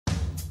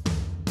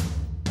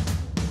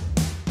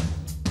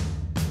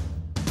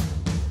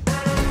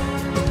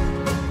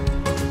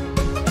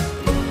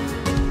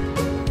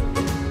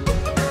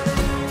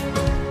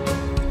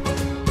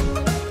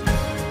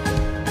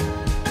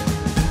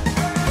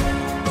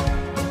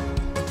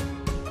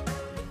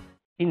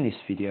In this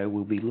video,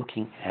 we'll be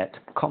looking at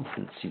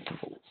confidence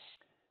intervals.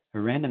 A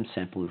random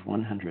sample of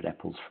 100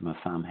 apples from a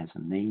farm has a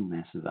mean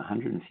mass of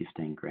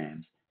 115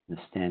 grams and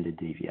a standard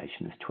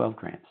deviation of 12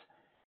 grams.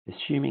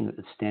 Assuming that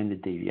the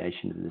standard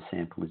deviation of the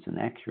sample is an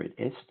accurate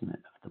estimate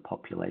of the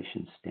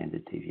population's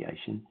standard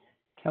deviation,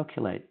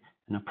 calculate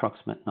an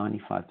approximate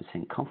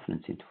 95%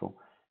 confidence interval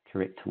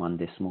correct to one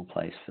decimal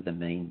place for the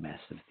mean mass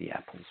of the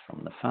apples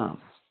from the farm.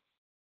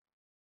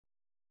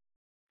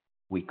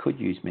 We could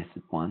use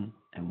method 1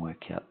 and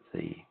work out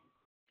the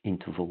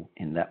interval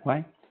in that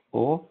way,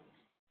 or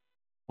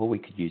we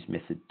could use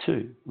method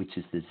 2, which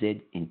is the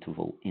Z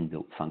interval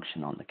inbuilt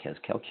function on the CAS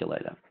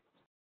calculator.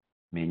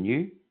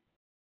 Menu,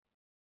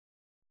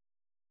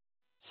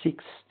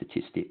 6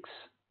 statistics,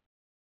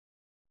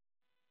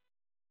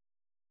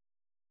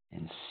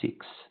 and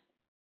 6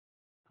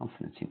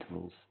 confidence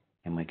intervals,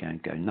 and we're going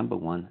to go number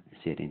 1,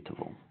 Z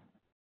interval.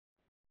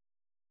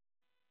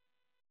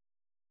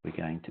 We're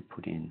going to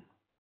put in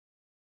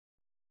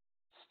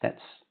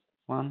stats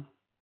 1,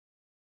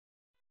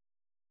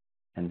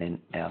 and then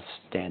our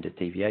standard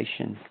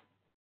deviation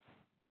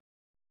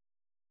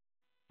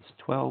is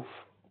 12.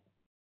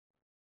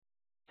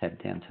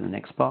 Tab down to the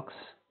next box.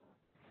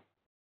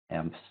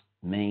 Our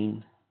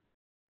mean,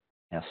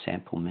 our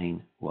sample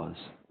mean was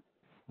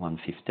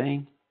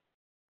 115.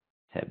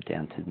 Tab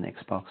down to the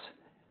next box.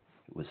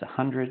 It was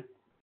 100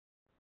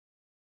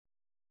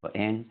 for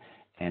N,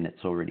 and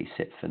it's already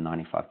set for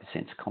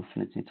 95%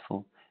 confidence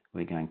interval.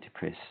 We're going to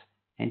press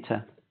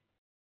Enter,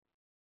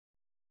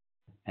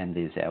 and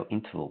there's our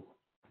interval.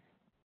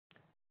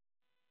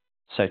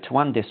 So to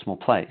one decimal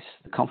place,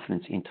 the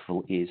confidence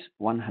interval is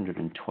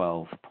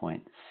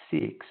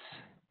 112.6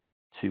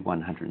 to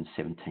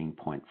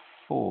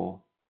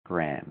 117.4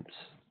 grams.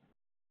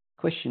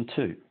 Question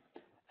 2.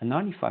 A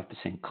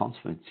 95%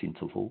 confidence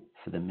interval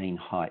for the mean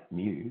height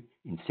mu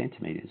in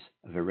centimetres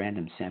of a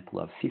random sample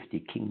of 50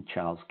 King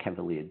Charles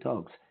Cavalier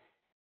dogs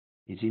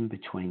is in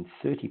between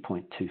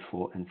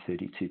 30.24 and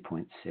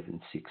 32.76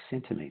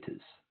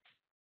 centimetres.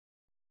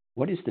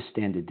 What is the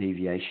standard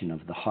deviation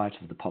of the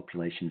height of the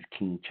population of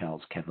King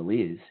Charles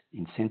Cavaliers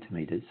in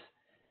centimetres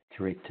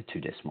correct to 2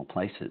 decimal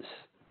places?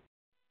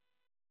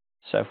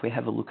 So if we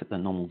have a look at the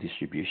normal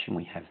distribution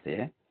we have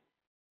there,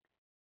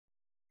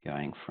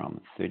 going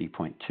from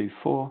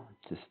 30.24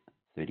 to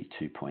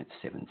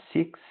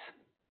 32.76,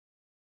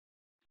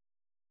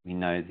 we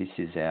know this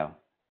is our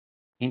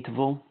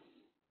interval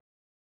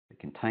that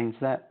contains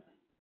that,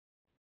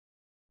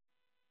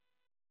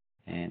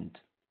 and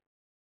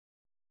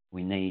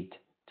we need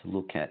to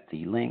look at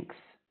the length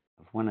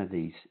of one of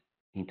these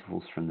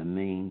intervals from the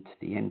mean to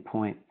the end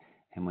point,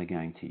 and we're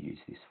going to use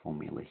this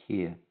formula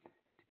here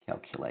to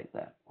calculate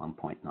that,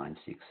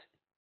 1.96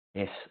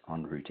 S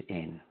on root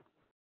N.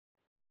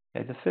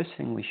 Okay, the first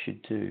thing we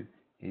should do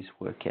is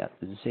work out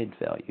the Z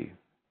value.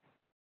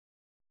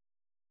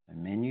 So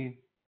menu,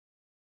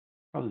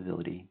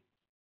 probability,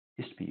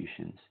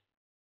 distributions,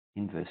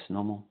 inverse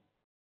normal,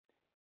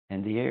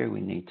 and the area we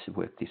need to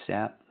work this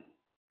out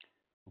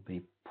will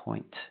be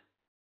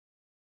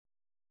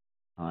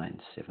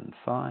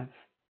 0.975.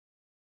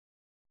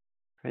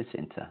 Press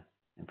enter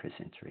and press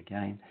enter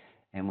again,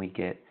 and we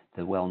get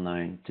the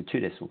well-known to 2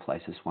 decimal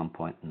places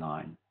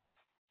 1.96.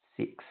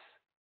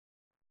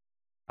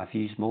 I've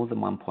used more than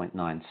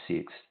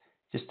 1.96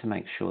 just to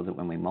make sure that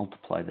when we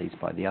multiply these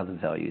by the other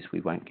values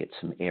we won't get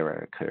some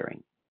error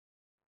occurring.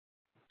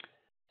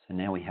 So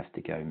now we have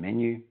to go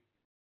menu,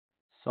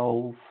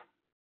 solve,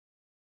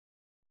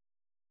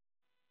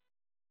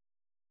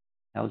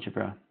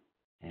 algebra,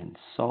 and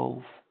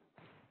solve,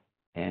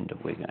 and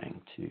we're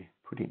going to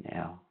put in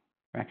our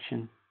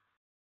fraction.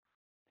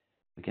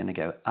 We're going to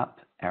go up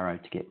arrow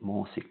to get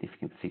more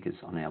significant figures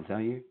on our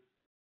value.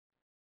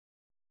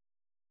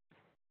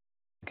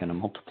 We're going to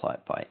multiply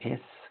it by S,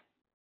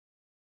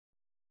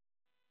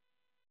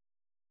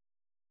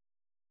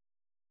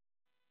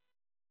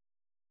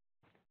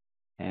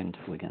 and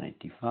we're going to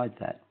divide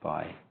that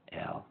by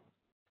our,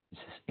 this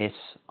is S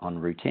on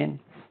root N,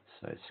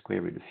 so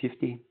square root of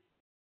 50.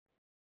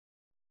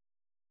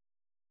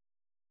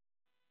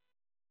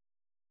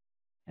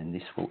 And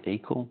this will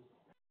equal,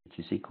 which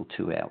is equal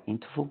to our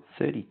interval,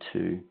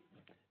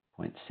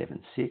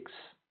 32.76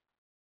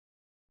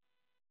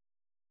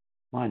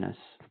 minus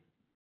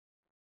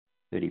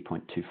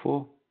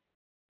 30.24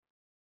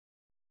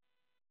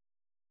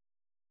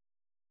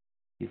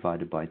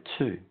 divided by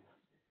 2,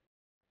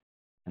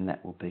 and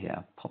that will be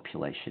our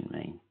population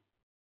mean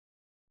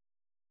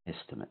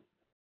estimate,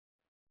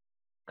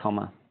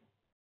 comma,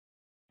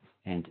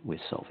 and we're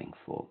solving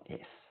for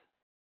S.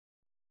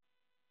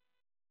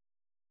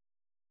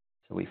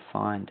 So we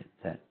find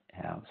that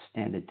our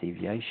standard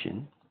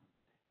deviation,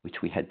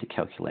 which we had to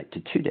calculate to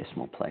 2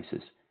 decimal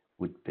places,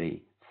 would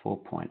be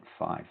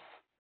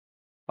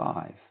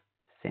 4.55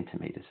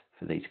 centimetres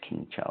for these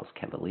King Charles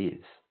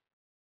Cavaliers.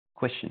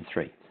 Question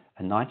 3.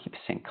 A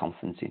 90%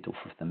 confidence interval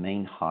for the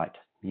mean height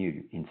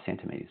mu in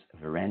centimetres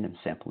of a random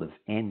sample of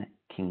N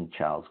King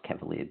Charles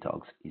Cavalier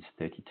dogs is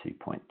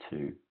 32.2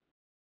 to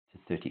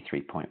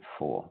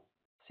 33.4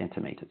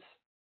 centimetres.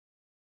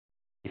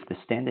 If the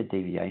standard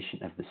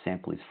deviation of the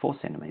sample is 4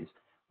 centimeters,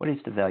 what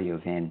is the value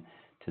of n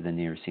to the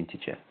nearest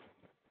integer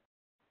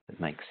that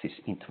makes this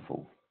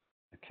interval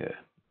occur?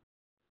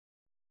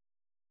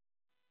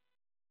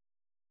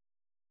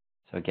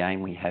 So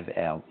again, we have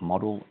our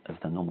model of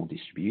the normal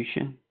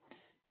distribution.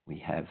 We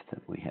have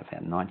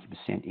our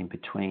 90% in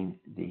between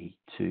the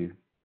two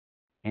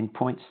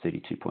endpoints,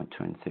 32.2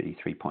 and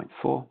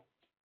 33.4.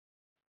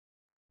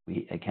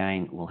 We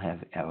again will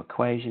have our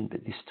equation,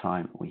 but this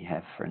time we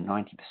have for a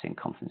 90%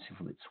 confidence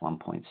interval, it's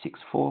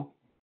 1.64.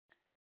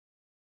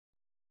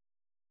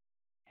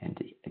 And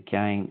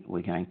again,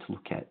 we're going to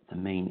look at the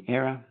mean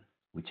error,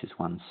 which is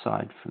one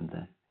side from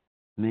the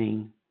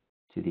mean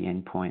to the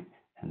endpoint,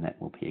 and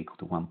that will be equal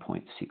to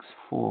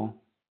 1.64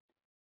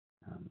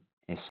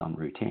 S on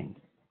root n.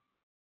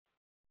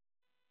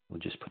 We'll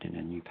just put in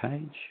a new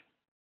page,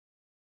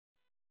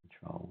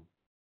 Control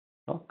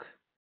Lock.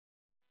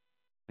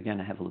 We're going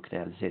to have a look at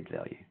our Z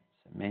value.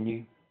 So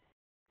menu,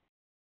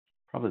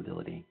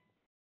 probability,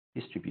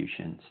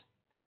 distributions,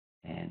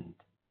 and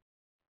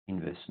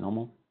inverse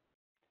normal.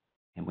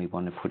 And we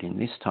want to put in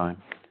this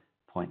time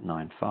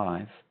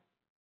 0.95.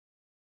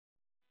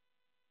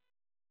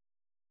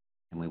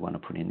 And we want to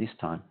put in this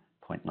time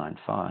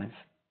 0.95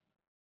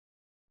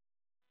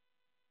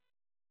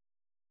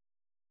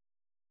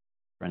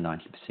 for a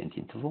 90%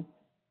 interval.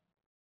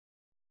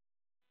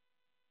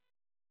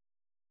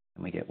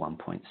 And we get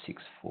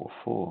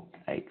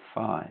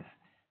 1.64485.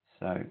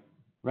 So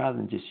rather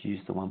than just use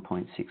the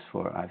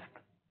 1.64, I've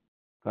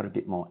got a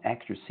bit more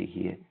accuracy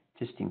here,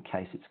 just in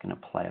case it's going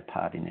to play a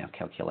part in our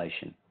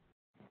calculation.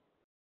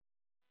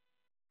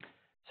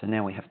 So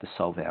now we have to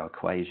solve our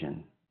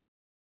equation.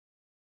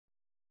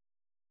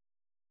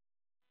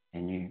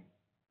 Menu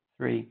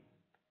 3,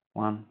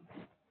 1,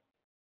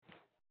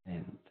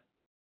 and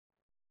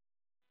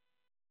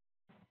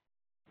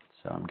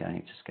so I'm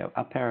going to just go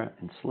up arrow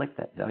and select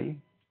that value,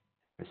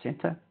 press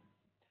enter.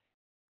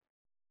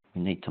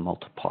 We need to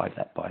multiply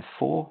that by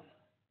 4,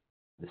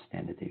 the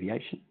standard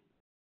deviation.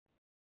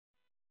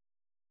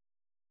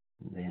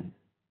 And then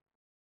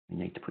we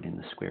need to put in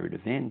the square root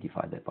of n,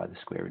 divide that by the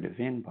square root of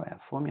n by our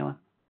formula.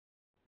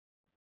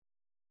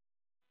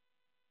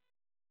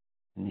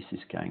 And this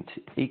is going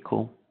to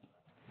equal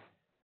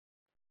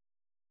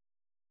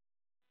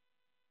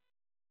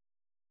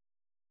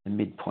the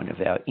midpoint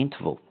of our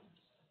interval.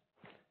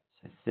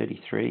 So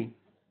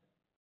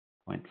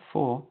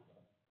 33.4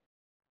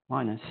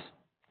 minus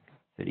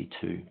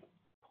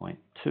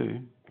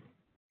 32.2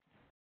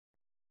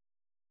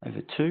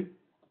 over 2.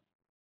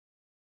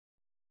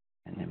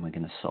 And then we're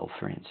going to solve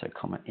for n. So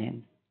comma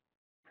n,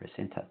 press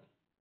enter.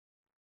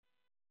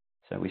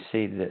 So we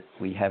see that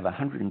we have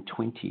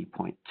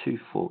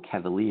 120.24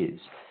 cavaliers.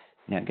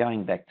 Now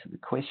going back to the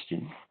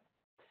question,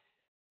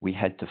 we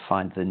had to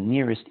find the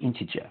nearest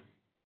integer.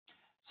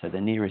 So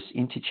the nearest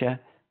integer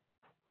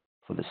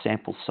for the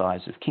sample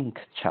size of King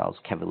Charles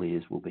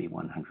Cavaliers will be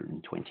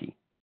 120.